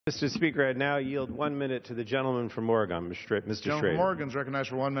Mr. Speaker, I now yield 1 minute to the gentleman from Oregon, Mr. Schrader. Gentleman from Oregon is recognized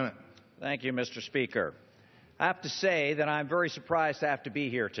for 1 minute. Thank you, Mr. Speaker. I have to say that I'm very surprised to have to be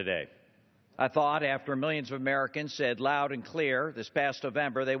here today. I thought after millions of Americans said loud and clear this past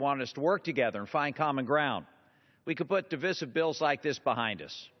November they wanted us to work together and find common ground, we could put divisive bills like this behind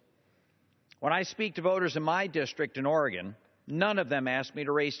us. When I speak to voters in my district in Oregon, none of them ask me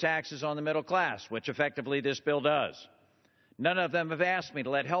to raise taxes on the middle class, which effectively this bill does. None of them have asked me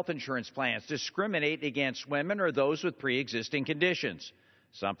to let health insurance plans discriminate against women or those with pre-existing conditions,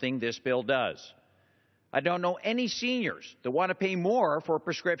 something this bill does. I don't know any seniors that want to pay more for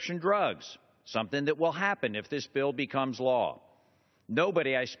prescription drugs, something that will happen if this bill becomes law.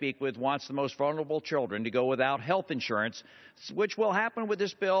 Nobody I speak with wants the most vulnerable children to go without health insurance, which will happen with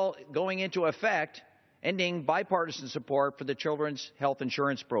this bill going into effect, ending bipartisan support for the Children's Health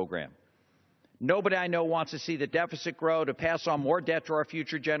Insurance Program. Nobody I know wants to see the deficit grow to pass on more debt to our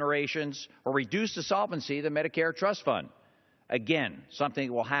future generations or reduce the solvency of the Medicare Trust Fund. Again, something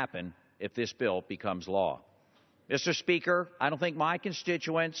that will happen if this bill becomes law. Mr. Speaker, I don't think my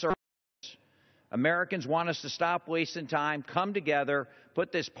constituents or Americans want us to stop wasting time, come together,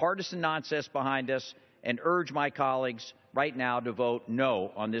 put this partisan nonsense behind us, and urge my colleagues right now to vote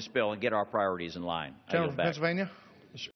no on this bill and get our priorities in line. Gentleman from Pennsylvania.